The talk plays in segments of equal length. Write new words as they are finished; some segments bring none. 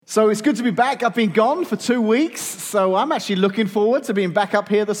So it's good to be back. I've been gone for 2 weeks, so I'm actually looking forward to being back up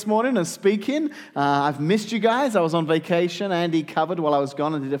here this morning and speaking. I've missed you guys. I was on vacation. Andy covered while I was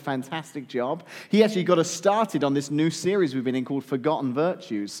gone and did a fantastic job. He actually got us started on this new series we've been in called Forgotten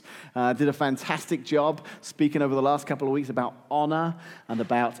Virtues. Did a fantastic job speaking over the last couple of weeks about honor and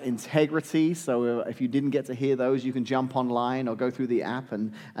about integrity. So if you didn't get to hear those, you can jump online or go through the app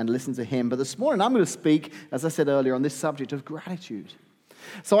and listen to him. But this morning I'm going to speak, as I said earlier, on this subject of gratitude.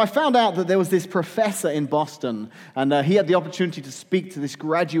 So I found out that there was this professor in Boston, and he had the opportunity to speak to this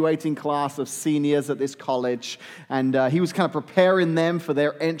graduating class of seniors at this college, and he was kind of preparing them for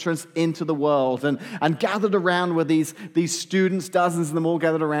their entrance into the world, and gathered around with these students, dozens of them all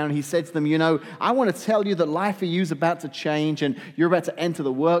gathered around. He said to them, I want to tell you that life for you is about to change, and you're about to enter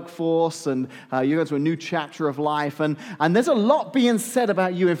the workforce, and you're going to a new chapter of life, and there's a lot being said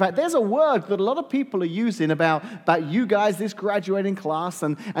about you. In fact, there's a word that a lot of people are using about you guys, this graduating class,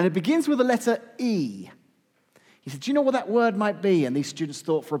 and it begins with the letter E. He said, do you know what that word might be? And these students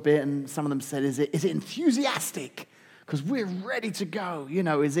thought for a bit, and some of them said, is it enthusiastic? Because we're ready to go.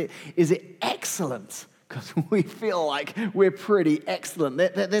 Is it excellent? Because we feel like we're pretty excellent.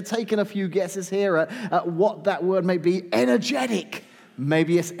 They're taking a few guesses here at what that word may be. Energetic.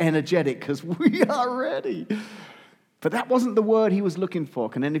 Maybe it's energetic because we are ready. But that wasn't the word he was looking for.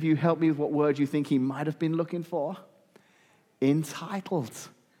 Can any of you help me with what word you think he might have been looking for? Entitled.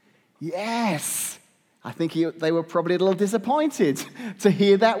 Yes. I think they were probably a little disappointed to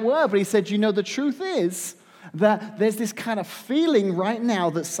hear that word. But he said, the truth is that there's this kind of feeling right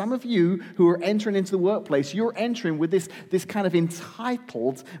now that some of you who are entering into the workplace, you're entering with this kind of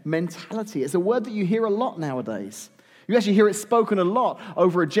entitled mentality. It's a word that you hear a lot nowadays. You actually hear it spoken a lot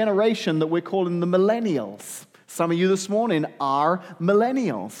over a generation that we're calling the millennials. Some of you this morning are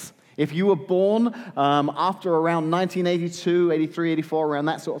millennials. If you were born after around 1982, 83, 84, around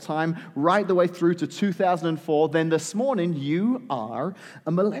that sort of time, right the way through to 2004, then this morning you are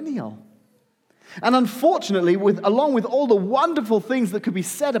a millennial. And unfortunately, along with all the wonderful things that could be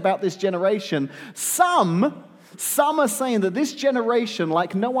said about this generation, some are saying that this generation,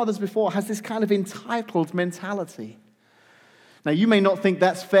 like no others before, has this kind of entitled mentality. Now, you may not think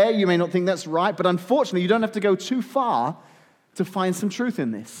that's fair, you may not think that's right, but unfortunately, you don't have to go too far to find some truth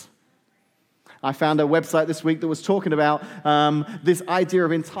in this. I found a website this week that was talking about this idea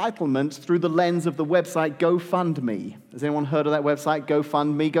of entitlement through the lens of the website GoFundMe. Has anyone heard of that website,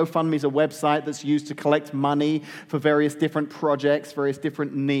 GoFundMe? GoFundMe is a website that's used to collect money for various different projects, various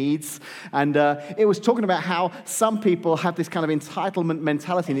different needs. And it was talking about how some people have this kind of entitlement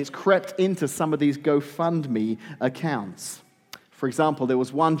mentality, and it's crept into some of these GoFundMe accounts. For example, there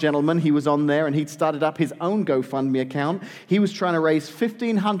was one gentleman, he was on there and he'd started up his own GoFundMe account. He was trying to raise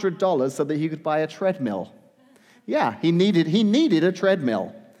 $1,500 so that he could buy a treadmill. Yeah, he needed a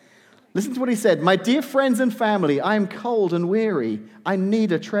treadmill. Listen to what he said. My dear friends and family, I am cold and weary. I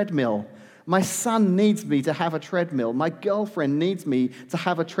need a treadmill. My son needs me to have a treadmill. My girlfriend needs me to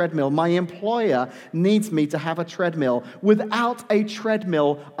have a treadmill. My employer needs me to have a treadmill. Without a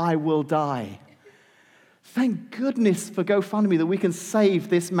treadmill, I will die. Thank goodness for GoFundMe that we can save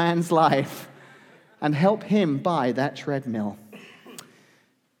this man's life and help him buy that treadmill.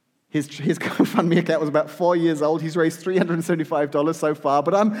 His GoFundMe account was about 4 years old. He's raised $375 so far,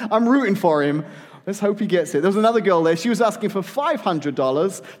 but I'm rooting for him. Let's hope he gets it. There was another girl there. She was asking for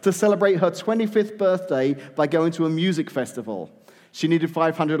 $500 to celebrate her 25th birthday by going to a music festival. She needed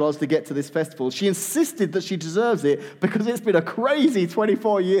 $500 to get to this festival. She insisted that she deserves it because it's been a crazy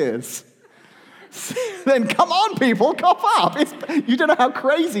 24 years. Then come on, people, cop up. You don't know how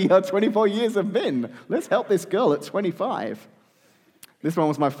crazy her 24 years have been. Let's help this girl at 25. This one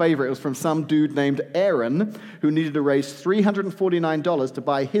was my favorite. It was from some dude named Aaron who needed to raise $349 to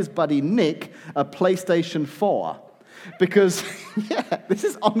buy his buddy Nick a PlayStation 4. Because, this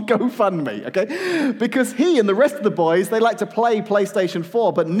is on GoFundMe, okay? Because he and the rest of the boys, they like to play PlayStation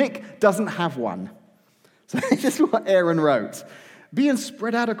 4, but Nick doesn't have one. So this is what Aaron wrote. Being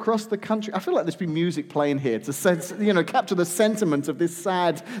spread out across the country. I feel like there's been music playing here to capture the sentiment of this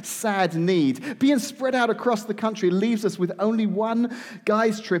sad need. Being spread out across the country leaves us with only one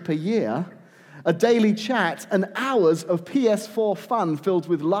guy's trip a year, a daily chat, and hours of PS4 fun filled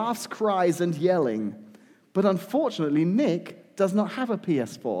with laughs, cries, and yelling. But unfortunately, Nick does not have a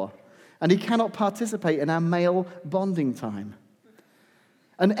PS4, and he cannot participate in our male bonding time.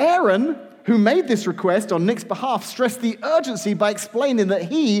 And Aaron, who made this request on Nick's behalf, stressed the urgency by explaining that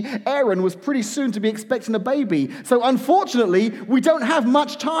he, Aaron, was pretty soon to be expecting a baby. So unfortunately, we don't have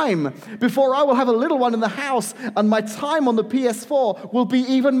much time before I will have a little one in the house, and my time on the PS4 will be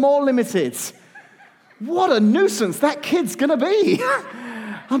even more limited. What a nuisance that kid's going to be.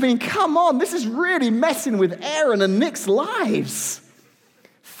 I mean, come on, this is really messing with Aaron and Nick's lives.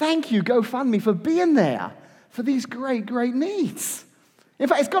 Thank you, GoFundMe, for being there for these great, great needs. In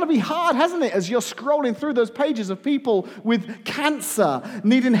fact, it's got to be hard, hasn't it, as you're scrolling through those pages of people with cancer,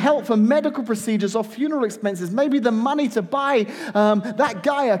 needing help for medical procedures or funeral expenses, maybe the money to buy that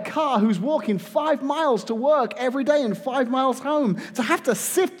guy a car who's walking 5 miles to work every day and 5 miles home, to have to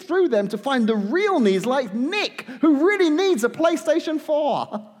sift through them to find the real needs, like Nick, who really needs a PlayStation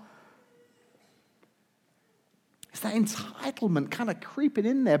 4. It's that entitlement kind of creeping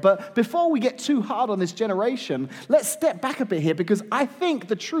in there. But before we get too hard on this generation, let's step back a bit here, because I think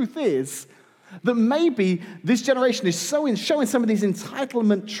the truth is that maybe this generation is showing some of these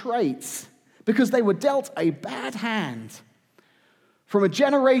entitlement traits because they were dealt a bad hand from a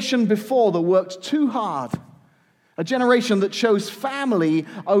generation before that worked too hard, a generation that chose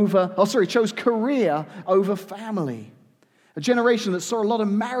chose career over family. A generation that saw a lot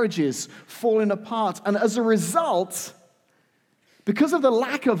of marriages falling apart. And as a result, because of the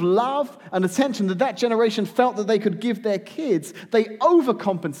lack of love and attention that generation felt that they could give their kids, they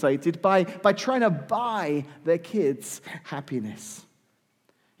overcompensated by trying to buy their kids happiness.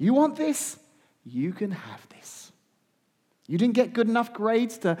 You want this? You can have this. You didn't get good enough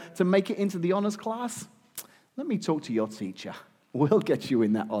grades to make it into the honors class? Let me talk to your teacher. We'll get you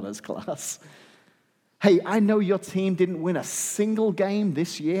in that honors class. Hey, I know your team didn't win a single game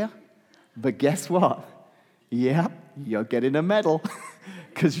this year, but guess what? Yeah, you're getting a medal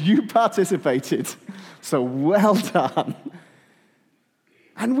because you participated. So well done.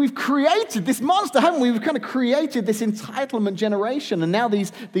 And we've created this monster, haven't we? We've kind of created this entitlement generation. And now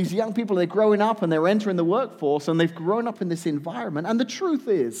these young people, they're growing up and they're entering the workforce and they've grown up in this environment. And the truth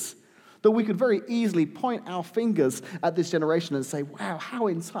is that we could very easily point our fingers at this generation and say, wow, how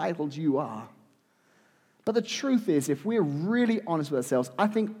entitled you are. But the truth is, if we're really honest with ourselves, I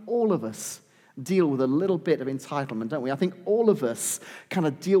think all of us deal with a little bit of entitlement, don't we? I think all of us kind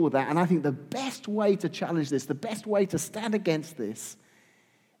of deal with that. And I think the best way to challenge this, the best way to stand against this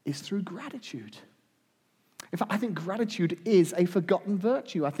is through gratitude. In fact, I think gratitude is a forgotten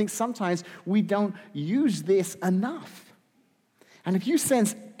virtue. I think sometimes we don't use this enough. And if you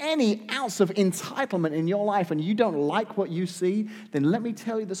sense any ounce of entitlement in your life and you don't like what you see, then let me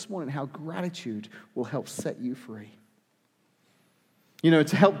tell you this morning how gratitude will help set you free. You know,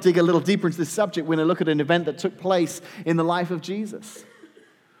 to help dig a little deeper into this subject, we're going to look at an event that took place in the life of Jesus.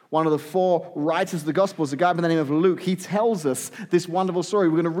 One of the 4 writers of the Gospels, a guy by the name of Luke, he tells us this wonderful story.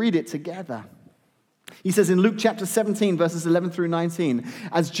 We're going to read it together. He says in Luke chapter 17, verses 11 through 19,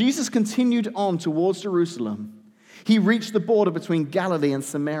 as Jesus continued on towards Jerusalem, he reached the border between Galilee and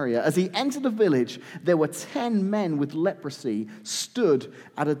Samaria. As he entered a village, there were 10 men with leprosy stood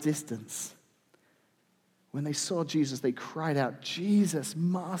at a distance. When they saw Jesus, they cried out, Jesus,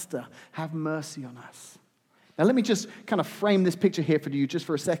 Master, have mercy on us. Now, let me just kind of frame this picture here for you just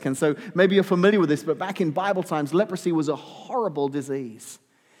for a second. So maybe you're familiar with this, but back in Bible times, leprosy was a horrible disease.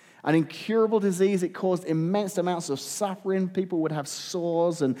 An incurable disease. It caused immense amounts of suffering. People would have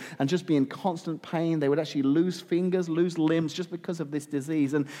sores and just be in constant pain. They would actually lose fingers, lose limbs just because of this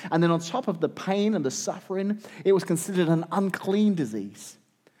disease. And then on top of the pain and the suffering, it was considered an unclean disease.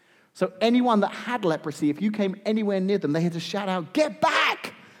 So anyone that had leprosy, if you came anywhere near them, they had to shout out, "Get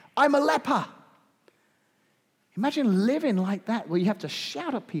back! I'm a leper!" Imagine living like that, where you have to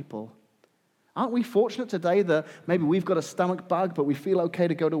shout at people. Aren't we fortunate today that maybe we've got a stomach bug, but we feel okay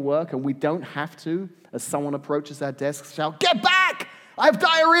to go to work and we don't have to, as someone approaches our desk, shout, "Get back! I have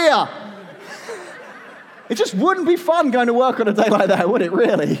diarrhea!" It just wouldn't be fun going to work on a day like that, would it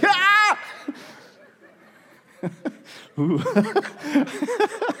really?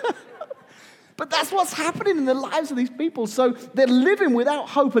 But that's what's happening in the lives of these people. So they're living without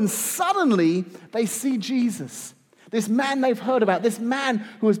hope, and suddenly they see Jesus. This man they've heard about, this man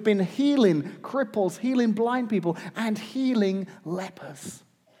who has been healing cripples, healing blind people, and healing lepers.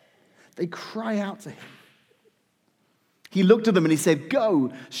 They cry out to him. He looked at them and he said,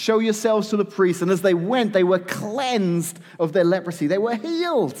 "Go, show yourselves to the priest." And as they went, they were cleansed of their leprosy. They were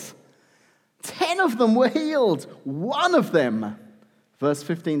healed. 10 of them were healed. One of them, verse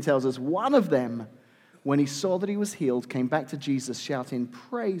 15 tells us, one of them, when he saw that he was healed, came back to Jesus shouting,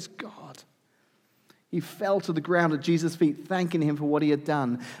 "Praise God." He fell to the ground at Jesus' feet, thanking him for what he had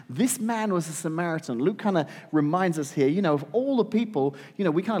done. This man was a Samaritan. Luke kind of reminds us here, of all the people,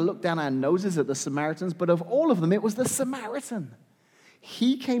 we kind of look down our noses at the Samaritans, but of all of them, it was the Samaritan.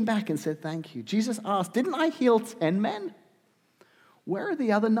 He came back and said, "Thank you." Jesus asked, "Didn't I heal 10 men? Where are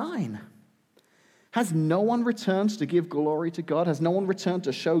the other 9? Has no one returned to give glory to God? Has no one returned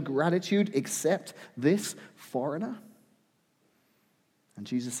to show gratitude except this foreigner?" And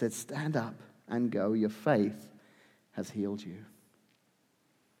Jesus said, stand up and go. Your faith has healed you.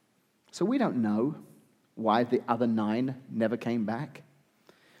 So we don't know why the other 9 never came back.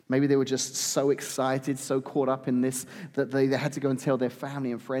 Maybe they were just so excited, so caught up in this, that they had to go and tell their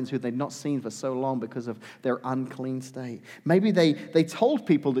family and friends who they'd not seen for so long because of their unclean state. Maybe they told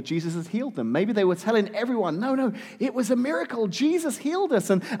people that Jesus has healed them. Maybe they were telling everyone, no, it was a miracle. Jesus healed us.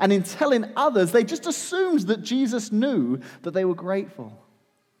 And in telling others, they just assumed that Jesus knew that they were grateful.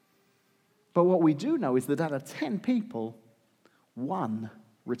 But what we do know is that out of 10 people, 1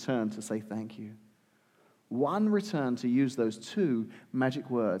 returned to say thank you. 1 returned to use those 2 magic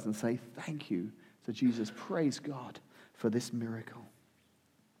words and say thank you to Jesus. Praise God for this miracle.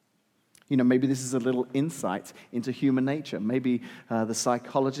 You know, maybe this is a little insight into human nature. Maybe the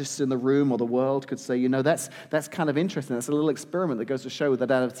psychologists in the room or the world could say, you know, that's kind of interesting. That's a little experiment that goes to show that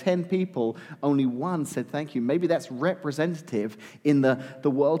out of 10 people, only 1 said thank you. Maybe that's representative in the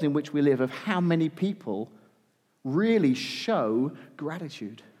world in which we live of how many people really show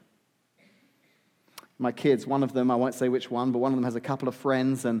gratitude. My kids, one of them, I won't say which one, but one of them has a couple of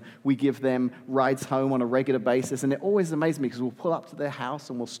friends, and we give them rides home on a regular basis, and it always amazes me because we'll pull up to their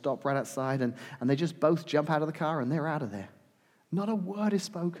house and we'll stop right outside, and they just both jump out of the car and they're out of there. Not a word is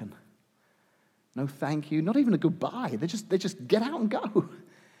spoken. No thank you, not even a goodbye. They just get out and go.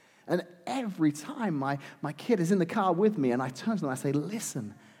 And every time my kid is in the car with me and I turn to them and I say,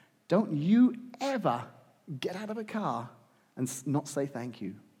 listen, don't you ever get out of a car and not say thank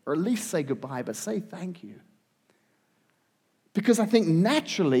you. Or at least say goodbye, but say thank you. Because I think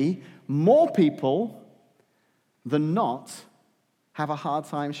naturally, more people than not have a hard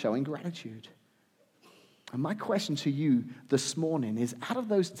time showing gratitude. And my question to you this morning is, out of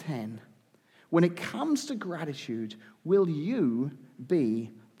those 10, when it comes to gratitude, will you be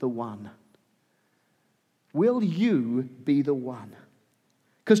the one? Will you be the one?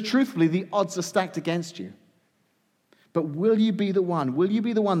 Because truthfully, the odds are stacked against you. But will you be the one? Will you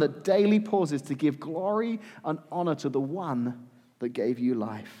be the one that daily pauses to give glory and honor to the one that gave you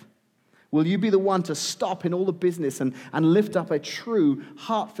life? Will you be the one to stop in all the business and lift up a true,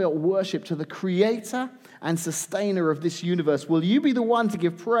 heartfelt worship to the creator and sustainer of this universe? Will you be the one to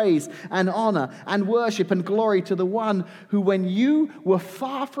give praise and honor and worship and glory to the one who, when you were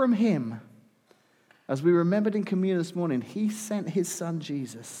far from him, as we remembered in communion this morning, he sent his son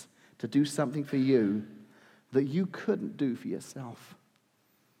Jesus to do something for you that you couldn't do for yourself.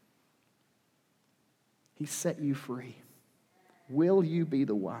 He set you free. Will you be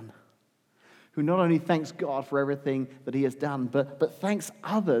the one who not only thanks God for everything that he has done, but thanks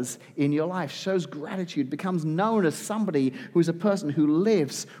others in your life, shows gratitude, becomes known as somebody who is a person who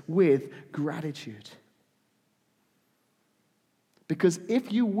lives with gratitude? Because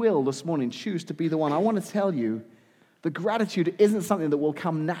if you will this morning choose to be the one, I want to tell you that gratitude isn't something that will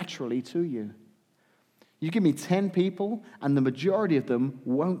come naturally to you. You give me 10 people, and the majority of them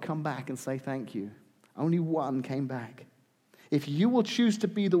won't come back and say thank you. Only 1 came back. If you will choose to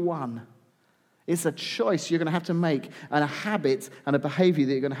be the one, it's a choice you're going to have to make, and a habit and a behavior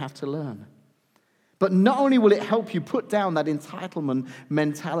that you're going to have to learn. But not only will it help you put down that entitlement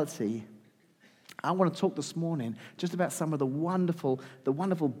mentality, I want to talk this morning just about some of the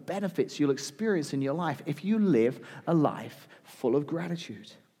wonderful benefits you'll experience in your life if you live a life full of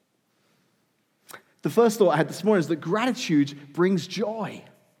gratitude. The first thought I had this morning is that gratitude brings joy.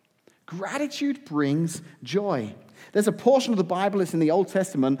 Gratitude brings joy. There's a portion of the Bible, it's in the Old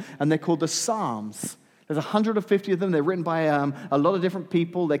Testament, and they're called the Psalms. There's 150 of them. They're written by a lot of different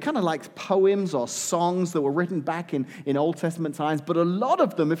people. They're kind of like poems or songs that were written back in Old Testament times. But a lot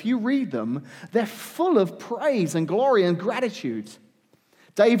of them, if you read them, they're full of praise and glory and gratitude.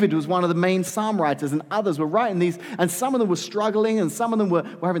 David was one of the main psalm writers, and others were writing these, and some of them were struggling, and some of them were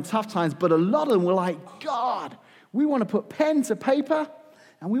having tough times, but a lot of them were like, God, we want to put pen to paper,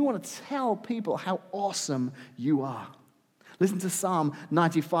 and we want to tell people how awesome you are. Listen to Psalm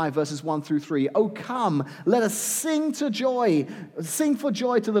 95, verses 1 through 3. Oh, come, let us sing for joy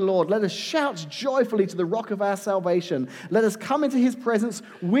to the Lord. Let us shout joyfully to the rock of our salvation. Let us come into his presence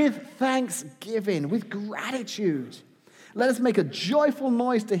with thanksgiving, with gratitude. Let us make a joyful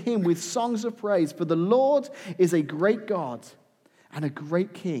noise to him with songs of praise, for the Lord is a great God and a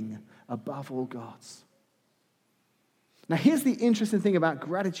great King above all gods. Now, here's the interesting thing about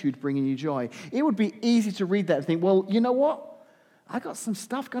gratitude bringing you joy. It would be easy to read that and think, well, you know what? I got some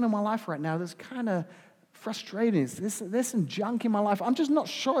stuff going on in my life right now that's kind of frustrating. There's some junk in my life. I'm just not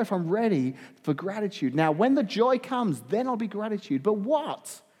sure if I'm ready for gratitude. Now, when the joy comes, then I'll be gratitude. But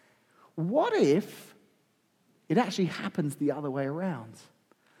what? What if it actually happens the other way around?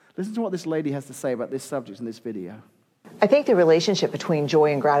 Listen to what this lady has to say about this subject in this video. I think the relationship between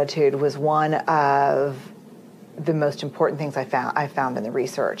joy and gratitude was one of the most important things I found in the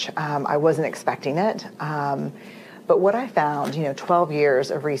research. I wasn't expecting it, but what I found, 12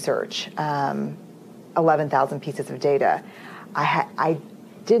 years of research, 11,000 pieces of data, I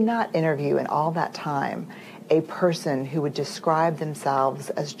did not interview in all that time a person who would describe themselves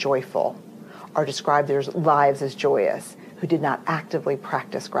as joyful or describe their lives as joyous who did not actively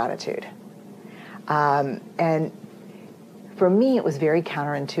practice gratitude. And for me, it was very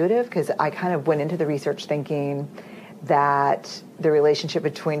counterintuitive because I kind of went into the research thinking that the relationship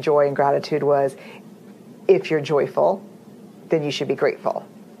between joy and gratitude was, if you're joyful, then you should be grateful.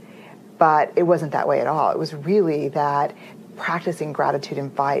 But it wasn't that way at all. It was really that practicing gratitude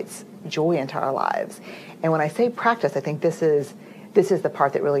invites joy into our lives. And when I say practice, I think this is the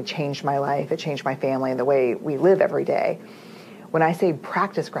part that really changed my life. It changed my family and the way we live every day. When I say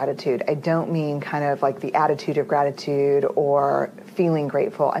practice gratitude, I don't mean kind of like the attitude of gratitude or feeling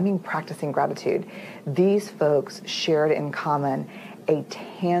grateful. I mean practicing gratitude. These folks shared in common a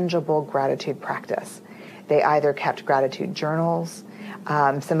tangible gratitude practice. They either kept gratitude journals.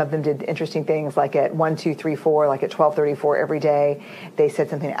 Some of them did interesting things like at 1, 2, 3, 4, like at 12:34 every day, they said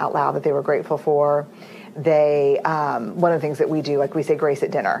something out loud that they were grateful for. They, one of the things that we do, like we say grace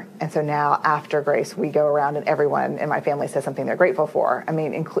at dinner. And so now after grace, we go around and everyone in my family says something they're grateful for. I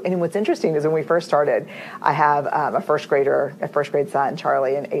mean, and what's interesting is when we first started, I have a first grade son,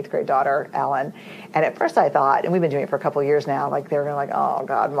 Charlie, and 8th grade daughter, Ellen. And at first I thought, and we've been doing it for a couple of years now, like they were like, oh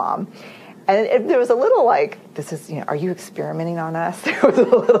God, Mom. And there was a little like, this is, are you experimenting on us? There was a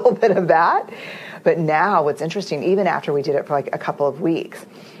little bit of that. But now what's interesting, even after we did it for like a couple of weeks,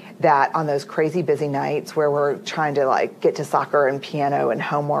 that on those crazy busy nights where we're trying to like get to soccer and piano and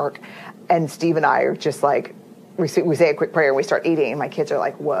homework, and Steve and I are just like, we say a quick prayer and we start eating, and my kids are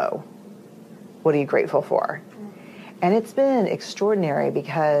like, whoa, what are you grateful for? And it's been extraordinary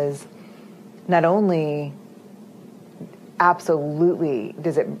because not only absolutely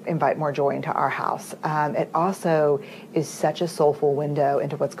does it invite more joy into our house, it also is such a soulful window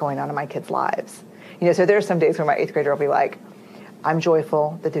into what's going on in my kids' lives. So there are some days where my 8th grader will be like, I'm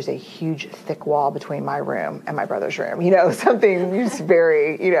joyful that there's a huge, thick wall between my room and my brother's room. Something just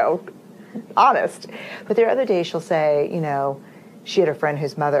very, honest. But there are other days she'll say, she had a friend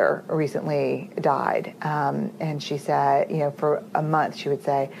whose mother recently died. And she said, for a month she would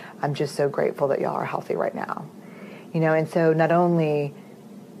say, I'm just so grateful that y'all are healthy right now. And so not only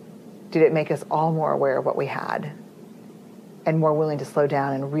did it make us all more aware of what we had and more willing to slow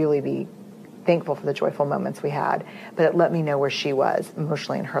down and really be thankful for the joyful moments we had, but it let me know where she was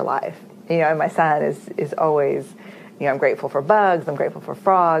emotionally in her life. And my son is always, I'm grateful for bugs, I'm grateful for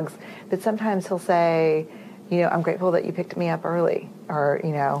frogs, but sometimes he'll say, I'm grateful that you picked me up early, or,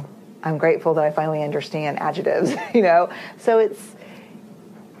 I'm grateful that I finally understand adjectives, So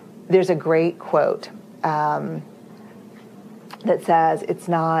there's a great quote that says, it's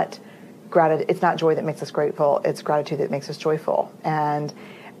not joy that makes us grateful, it's gratitude that makes us joyful. And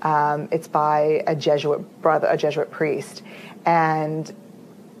it's by a Jesuit priest. And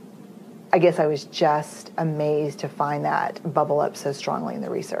I guess I was just amazed to find that bubble up so strongly in the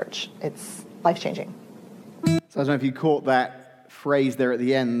research. It's life-changing. So I don't know if you caught that phrase there at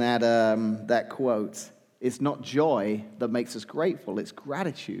the end, that quote. It's not joy that makes us grateful, it's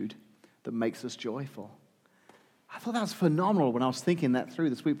gratitude that makes us joyful. I thought that was phenomenal when I was thinking that through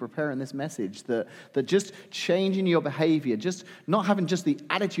this week, preparing this message, that just changing your behavior, just not having just the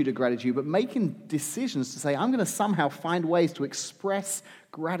attitude of gratitude, but making decisions to say, I'm going to somehow find ways to express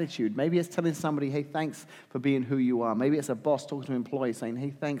gratitude. Maybe it's telling somebody, hey, thanks for being who you are. Maybe it's a boss talking to an employee saying,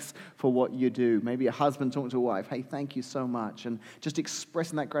 hey, thanks for what you do. Maybe a husband talking to a wife, hey, thank you so much. And just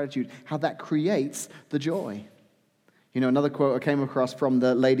expressing that gratitude, how that creates the joy. Another quote I came across from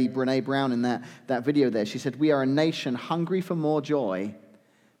the lady Brené Brown in that video there. She said, we are a nation hungry for more joy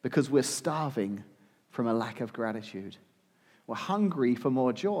because we're starving from a lack of gratitude. We're hungry for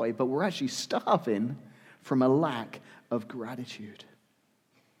more joy, but we're actually starving from a lack of gratitude.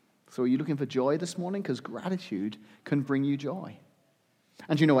 So are you looking for joy this morning? Because gratitude can bring you joy.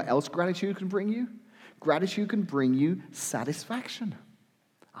 And do you know what else gratitude can bring you? Gratitude can bring you satisfaction.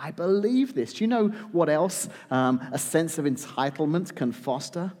 I believe this. Do you know what else a sense of entitlement can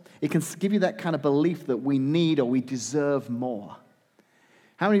foster? It can give you that kind of belief that we need or we deserve more.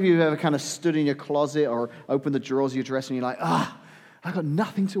 How many of you have ever kind of stood in your closet or opened the drawers of your dress and you're like, I've got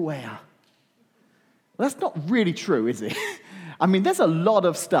nothing to wear? Well, that's not really true, is it? I mean, there's a lot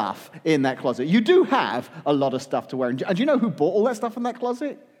of stuff in that closet. You do have a lot of stuff to wear. And do you know who bought all that stuff in that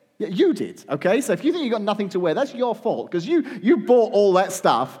closet? Yeah, you did, okay? So if you think you got nothing to wear, that's your fault, because you bought all that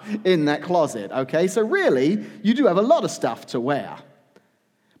stuff in that closet, okay? So really, you do have a lot of stuff to wear.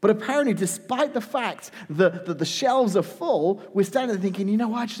 But apparently, despite the fact that the shelves are full, we're standing there thinking, you know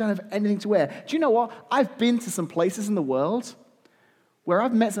what, I just don't have anything to wear. Do you know what? I've been to some places in the world where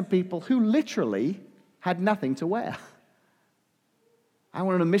I've met some people who literally had nothing to wear. I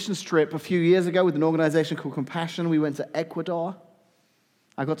went on a mission trip a few years ago with an organization called Compassion. We went to Ecuador.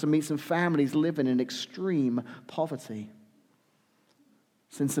 I got to meet some families living in extreme poverty.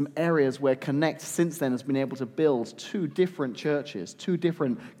 It's in some areas where Connect since then has been able to build 2 different churches, 2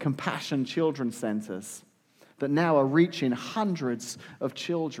 different Compassion Children's Centers that now are reaching hundreds of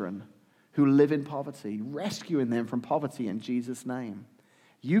children who live in poverty, rescuing them from poverty in Jesus' name.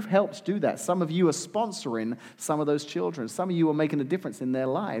 You've helped do that. Some of you are sponsoring some of those children. Some of you are making a difference in their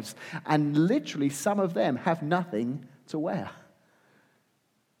lives. And literally, some of them have nothing to wear.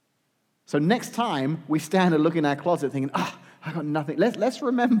 So next time we stand and look in our closet thinking, I got nothing. Let's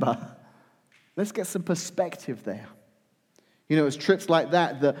remember. Let's get some perspective there. You know, it's trips like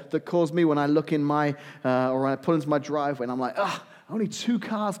that cause me when I look in my, or when I pull into my driveway and I'm like, only 2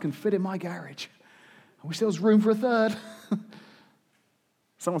 cars can fit in my garage. I wish there was room for a third.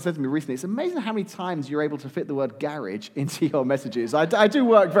 Someone said to me recently, it's amazing how many times you're able to fit the word garage into your messages. I do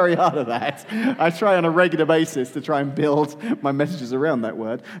work very hard at that. I try on a regular basis to try and build my messages around that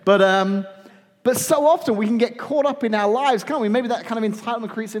word. But so often we can get caught up in our lives, can't we? Maybe that kind of entitlement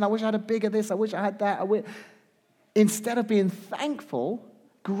creeps in. I wish I had a bigger this. I wish I had that. Instead of being thankful,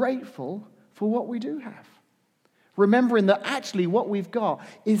 grateful for what we do have. Remembering that actually what we've got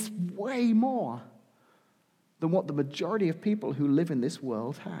is way more than what the majority of people who live in this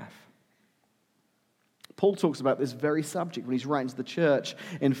world have. Paul talks about this very subject when he's writing to the church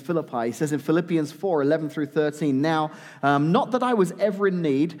in Philippi. He says in Philippians 4:11 through 13, now, not that I was ever in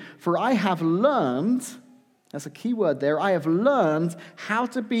need, for I have learned, that's a key word there, I have learned how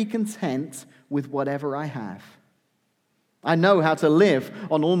to be content with whatever I have. I know how to live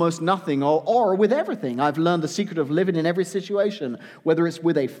on almost nothing or with everything. I've learned the secret of living in every situation, whether it's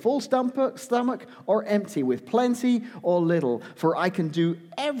with a full stomach or empty, with plenty or little. For I can do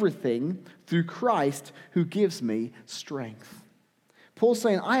everything through Christ who gives me strength. Paul's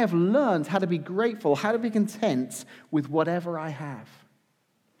saying, I have learned how to be grateful, how to be content with whatever I have.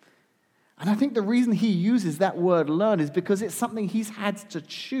 And I think the reason he uses that word learn is because it's something he's had to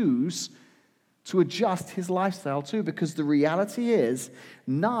choose to adjust his lifestyle to, because the reality is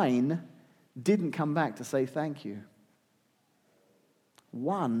 9 didn't come back to say thank you.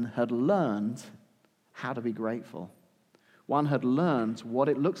 1 had learned how to be grateful. 1 had learned what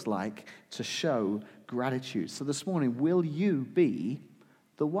it looks like to show gratitude. So this morning, will you be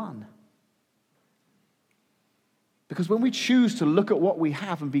the 1? Because when we choose to look at what we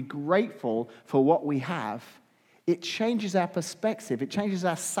have and be grateful for what we have, it changes our perspective. It changes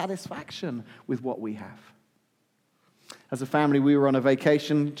our satisfaction with what we have. As a family, we were on a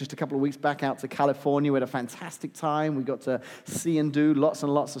vacation just a couple of weeks back out to California. We had a fantastic time. We got to see and do lots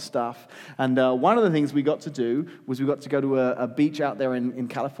and lots of stuff. And one of the things we got to do was we got to go to a beach out there in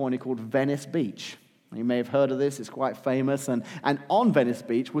California called Venice Beach. You may have heard of this. It's quite famous. And on Venice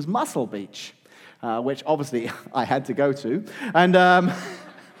Beach was Muscle Beach, which obviously I had to go to. And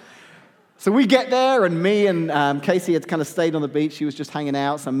so we get there, and me and Casey had kind of stayed on the beach. She was just hanging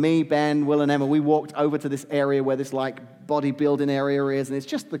out. So me, Ben, Will, and Emma, we walked over to this area where this like bodybuilding area is, and it's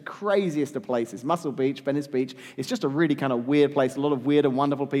just the craziest of places. Muscle Beach, Venice Beach. It's just a really kind of weird place. A lot of weird and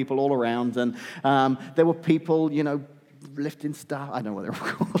wonderful people all around, and there were people, you know, lifting stuff. I don't know what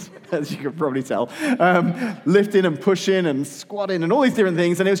they're called, as you can probably tell. Lifting and pushing and squatting and all these different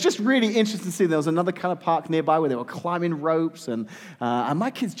things. And it was just really interesting to see. There was another kind of park nearby where they were climbing ropes, and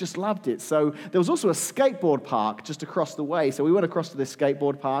my kids just loved it. So there was also a skateboard park just across the way. So we went across to this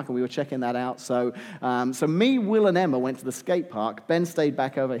skateboard park, and we were checking that out. So me, Will, and Emma went to the skate park. Ben stayed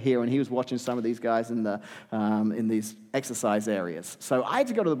back over here, and he was watching some of these guys in these exercise areas. So I had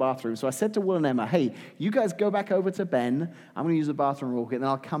to go to the bathroom. So I said to Will and Emma, hey, you guys go back over to Ben. I'm going to use the bathroom real quick, and then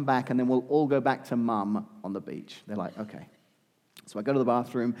I'll come back, and then we'll all go back to Mum on the beach. They're like, okay. So I go to the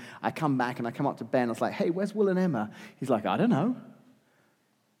bathroom. I come back, and I come up to Ben. I was like, hey, where's Will and Emma? He's like, I don't know.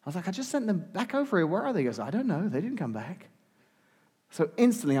 I was like, I just sent them back over here. Where are they? He goes, I don't know. They didn't come back. So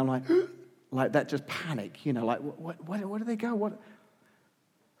instantly, I'm like that, just panic, you know, like, where do they go? What?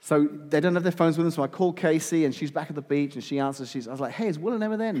 So they don't have their phones with them, so I call Casey, and she's back at the beach, and she answers. I was like, hey, is Will and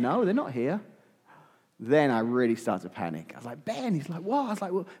Emma there? No, they're not here. Then I really started to panic. I was like, Ben. He's like, what? I was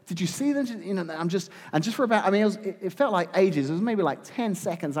like, well, did you see them? You know, and just for about, I mean, it felt like ages. It was maybe like 10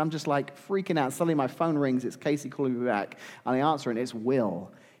 seconds. I'm just like freaking out. Suddenly my phone rings. It's Casey calling me back. And I answer, and it's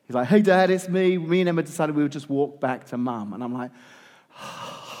Will. He's like, hey, Dad, it's me. Me and Emma decided we would just walk back to Mum. And I'm like,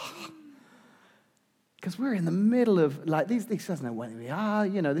 because we're in the middle of, like, these doesn't know where we are.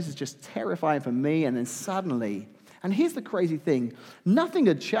 This is just terrifying for me. And then suddenly, and here's the crazy thing, nothing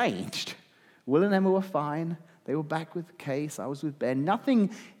had changed. Will and Emma were fine. They were back with Case. I was with Ben.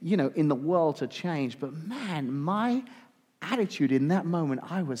 Nothing, in the world had changed. But man, my attitude in that moment,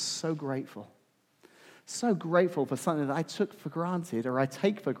 I was so grateful. So grateful for something that I took for granted, or I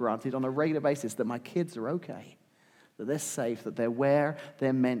take for granted on a regular basis, that my kids are okay, that they're safe, that they're where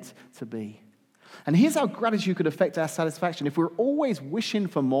they're meant to be. And here's how gratitude could affect our satisfaction. If we're always wishing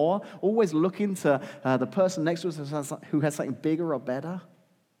for more, always looking to the person next to us who has something bigger or better,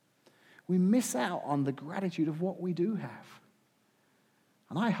 we miss out on the gratitude of what we do have.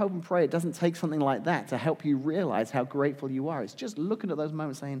 And I hope and pray it doesn't take something like that to help you realize how grateful you are. It's just looking at those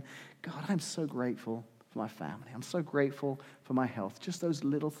moments saying, God, I'm so grateful for my family. I'm so grateful for my health. Just those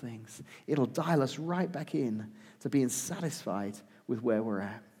little things. It'll dial us right back in to being satisfied with where we're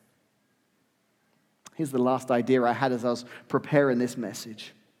at. Here's the last idea I had as I was preparing this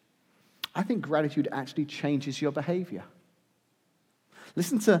message. I think gratitude actually changes your behavior.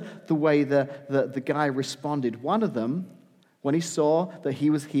 Listen to the way the guy responded. One of them, when he saw that he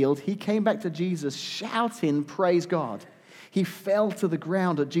was healed, he came back to Jesus shouting, praise God. He fell to the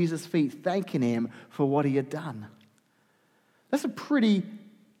ground at Jesus' feet, thanking him for what he had done. That's a pretty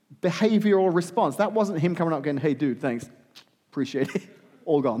behavioral response. That wasn't him coming up going, hey, dude, thanks. Appreciate it.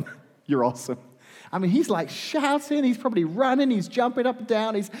 All gone. You're awesome. I mean, he's like shouting, he's probably running, he's jumping up and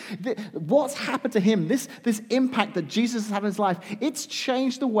down. What's happened to him, this impact that Jesus has had in his life, it's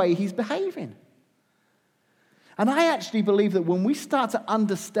changed the way he's behaving. And I actually believe that when we start to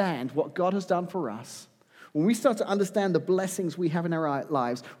understand what God has done for us, when we start to understand the blessings we have in our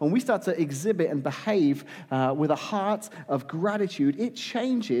lives, when we start to exhibit and behave with a heart of gratitude, it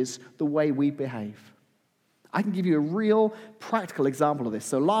changes the way we behave. I can give you a real practical example of this.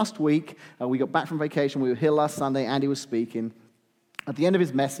 So last week, we got back from vacation. We were here last Sunday. Andy was speaking. At the end of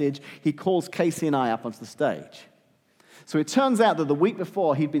his message, he calls Casey and I up onto the stage. So it turns out that the week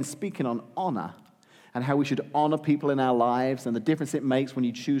before, he'd been speaking on honor and how we should honor people in our lives and the difference it makes when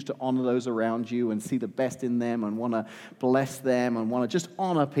you choose to honor those around you and see the best in them and want to bless them and want to just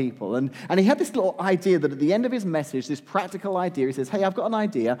honor people. And he had this little idea that at the end of his message, this practical idea, he says, hey, I've got an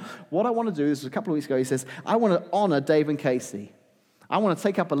idea. What I want to do, this was a couple of weeks ago, he says, I want to honor Dave and Casey. I want to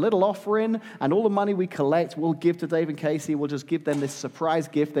take up a little offering, and all the money we collect, we'll give to Dave and Casey. We'll just give them this surprise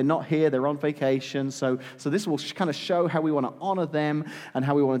gift. They're not here. They're on vacation. So this will kind of show how we want to honor them and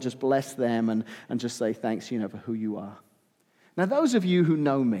how we want to just bless them and just say thanks, for who you are. Now, those of you who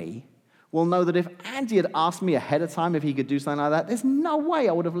know me will know that if Andy had asked me ahead of time if he could do something like that, there's no way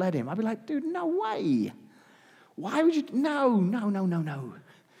I would have let him. I'd be like, dude, no way. Why would you? No.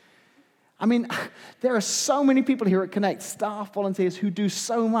 I mean, there are so many people here at Connect, staff, volunteers, who do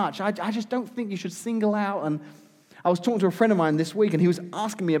so much. I just don't think you should single out. And I was talking to a friend of mine this week, and he was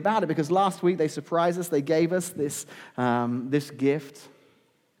asking me about it because last week they surprised us. They gave us this gift.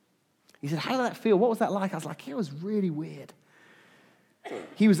 He said, how did that feel? What was that like? I was like, it was really weird.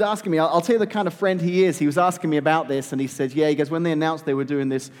 He was asking me, I'll tell you the kind of friend he is. He was asking me about this, and he said, he goes, when they announced they were doing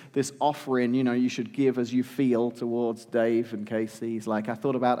this offering, you should give as you feel towards Dave and Casey. He's like, I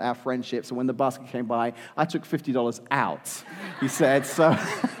thought about our friendship, so when the basket came by, I took $50 out, he said. So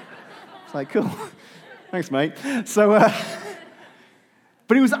it's like, cool. Thanks, mate. So,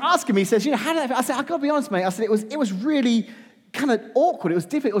 but he was asking me, he says, how did I said, I've got to be honest, mate. I said, it was really kind of awkward. It was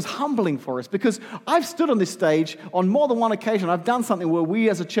difficult. It was humbling for us because I've stood on this stage on more than one occasion. I've done something where we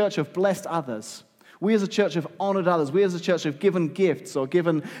as a church have blessed others. We as a church have honored others. We as a church have given gifts or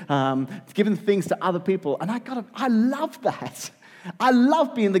given things to other people. And I love that. I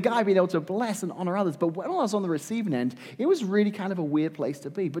love being the guy being able to bless and honor others. But when I was on the receiving end, it was really kind of a weird place to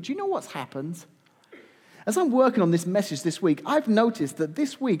be. But do you know what's happened? As I'm working on this message this week, I've noticed that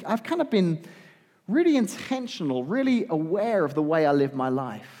this week I've kind of been really intentional, really aware of the way I live my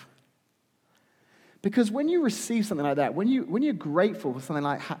life. Because when you receive something like that, when you're grateful for something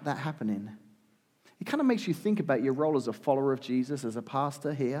like that happening, it kind of makes you think about your role as a follower of Jesus, as a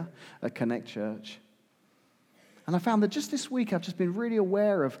pastor here at Connect Church. And I found that just this week I've just been really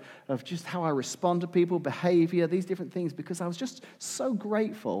aware of just how I respond to people, behavior, these different things, because I was just so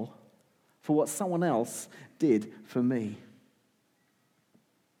grateful for what someone else did for me.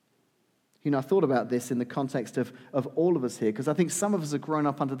 I thought about this in the context of all of us here, because I think some of us have grown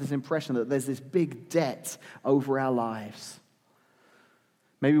up under this impression that there's this big debt over our lives.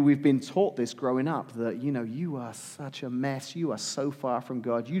 Maybe we've been taught this growing up, that, you are such a mess, you are so far from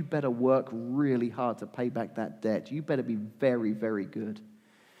God, you'd better work really hard to pay back that debt. You better be very, very good.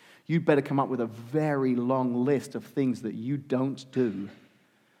 you'd better come up with a very long list of things that you don't do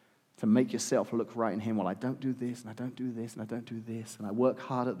to make yourself look right in him. Well, I don't do this, and I don't do this, and I don't do this, and I work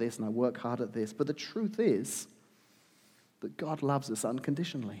hard at this, and I work hard at this. But the truth is that God loves us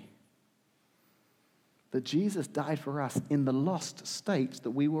unconditionally. That Jesus died for us in the lost state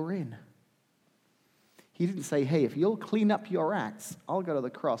that we were in. He didn't say, hey, if you'll clean up your acts, I'll go to the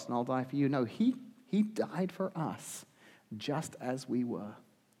cross and I'll die for you. No, he died for us just as we were.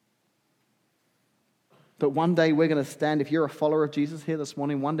 But one day we're going to stand, if you're a follower of Jesus here this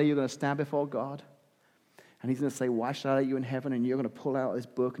morning, one day you're going to stand before God. And he's going to say, why should I let you in heaven? And you're going to pull out this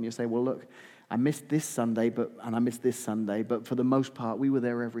book and you say, well, look, I missed this Sunday, and I missed this Sunday, but for the most part, we were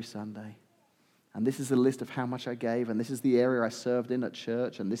there every Sunday. And this is a list of how much I gave, and this is the area I served in at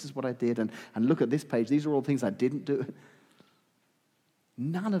church, and this is what I did, and look at this page. These are all things I didn't do.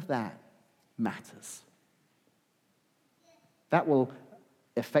 None of that matters. That will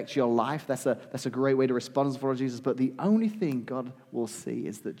affect your life. That's a great way to respond as a follower of Jesus, but the only thing God will see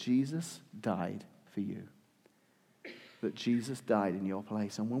is that Jesus died for you. That Jesus died in your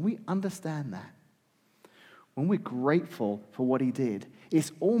place. And when we understand that, when we're grateful for what he did,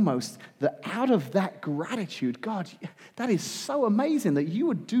 it's almost that out of that gratitude, God, that is so amazing that you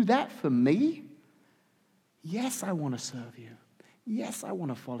would do that for me. Yes, I want to serve you. Yes, I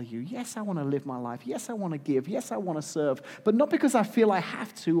want to follow you. Yes, I want to live my life. Yes, I want to give. Yes, I want to serve. But not because I feel I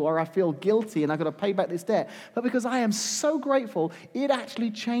have to or I feel guilty and I've got to pay back this debt, but because I am so grateful, it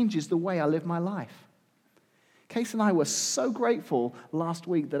actually changes the way I live my life. Case and I were so grateful last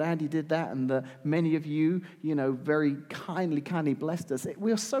week that Andy did that and that many of you, very kindly blessed us.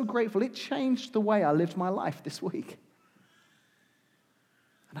 We are so grateful. It changed the way I lived my life this week.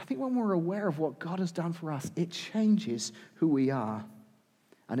 And I think when we're aware of what God has done for us, it changes who we are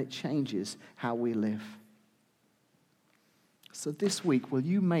and it changes how we live. So this week, will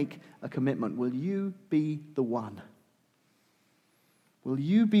you make a commitment? Will you be the one? Will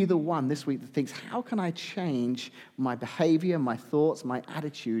you be the one this week that thinks, how can I change my behavior, my thoughts, my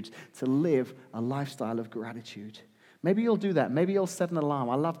attitudes to live a lifestyle of gratitude? Maybe you'll do that. Maybe you'll set an alarm.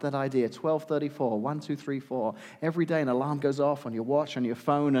 I love that idea. 12:34, 1, 2, 3, 4. Every day an alarm goes off on your watch, on your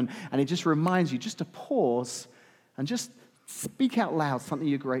phone, and it just reminds you just to pause and just speak out loud something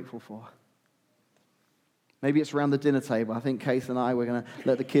you're grateful for. Maybe it's around the dinner table. I think Case and I, we're going to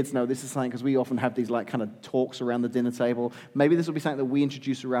let the kids know this is something, because we often have these kind of talks around the dinner table. Maybe this will be something that we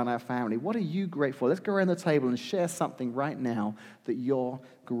introduce around our family. What are you grateful for? Let's go around the table and share something right now that you're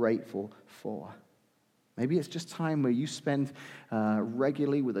grateful for. Maybe it's just time where you spend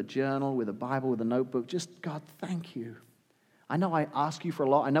regularly with a journal, with a Bible, with a notebook. Just, God, thank you. I know I ask you for a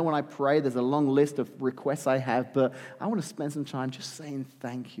lot. I know when I pray, there's a long list of requests I have, but I want to spend some time just saying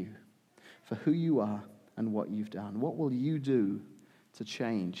thank you for who you are and what you've done. What will you do to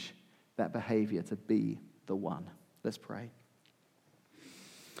change that behavior to be the one? Let's pray.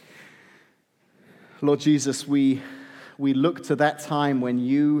 Lord Jesus, we look to that time when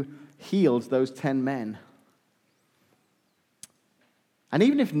you healed those 10 men. And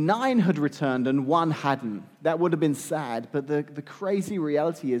even if 9 had returned and 1 hadn't, that would have been sad. But the crazy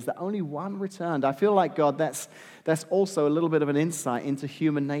reality is that only 1 returned. I feel like, God, that's also a little bit of an insight into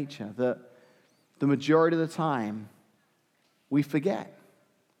human nature, that the majority of the time, we forget.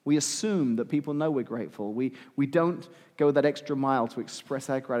 We assume that people know we're grateful. We don't go that extra mile to express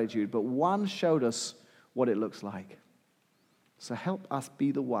our gratitude, but 1 showed us what it looks like. So help us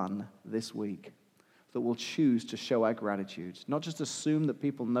be the one this week that will choose to show our gratitude. Not just assume that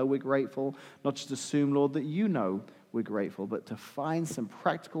people know we're grateful, not just assume, Lord, that you know we're grateful, but to find some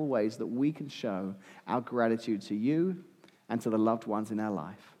practical ways that we can show our gratitude to you and to the loved ones in our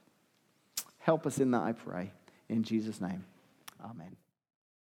life. Help us in that, I pray. In Jesus' name, amen.